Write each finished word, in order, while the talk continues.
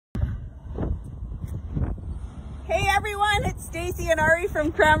Hey everyone, it's Stacey and Ari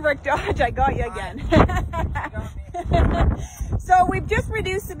from Cranbrook Dodge. I got you again. So we've just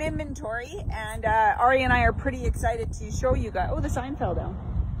reduced some inventory, and Ari and I are pretty excited to show you guys. Oh, the sign fell down.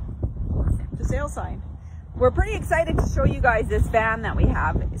 The sale sign. We're pretty excited to show you guys this van that we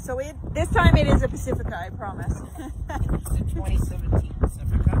have. So this time it is a Pacifica, I promise. It's a 2017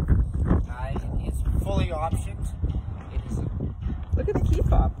 Pacifica. It's fully optioned. It is. Look at the key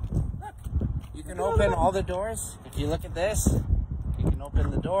fob. You can open all the doors. If you look at this, you can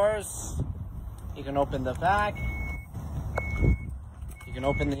open the doors. You can open the back. You can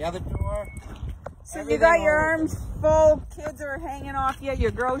open the other door. So you got your arms full, kids are hanging off you,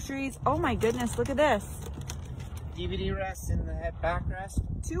 your groceries. Oh my goodness, look at this. DVD rests in the head backrest.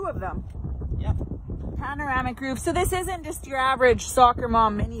 2 of them. Yep. Panoramic roof. So this isn't just your average soccer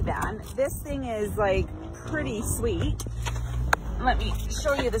mom minivan. This thing is like pretty sweet. Let me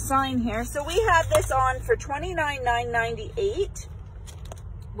show you the sign here. So we had this on for $29,998.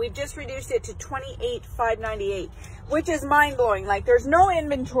 We've just reduced it to $28,598, which is mind-blowing. Like, there's no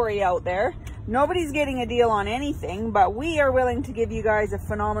inventory out there. Nobody's getting a deal on anything, but we are willing to give you guys a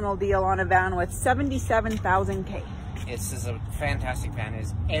phenomenal deal on a van with 77,000 K. This is a fantastic van.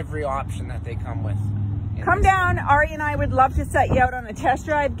 It's every option that they come with. Come down. Ari and I would love to set you out on a test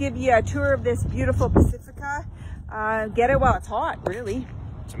drive, give you a tour of this beautiful Pacifica. Get it while it's hot, really.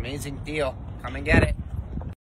 It's an amazing deal. Come and get it.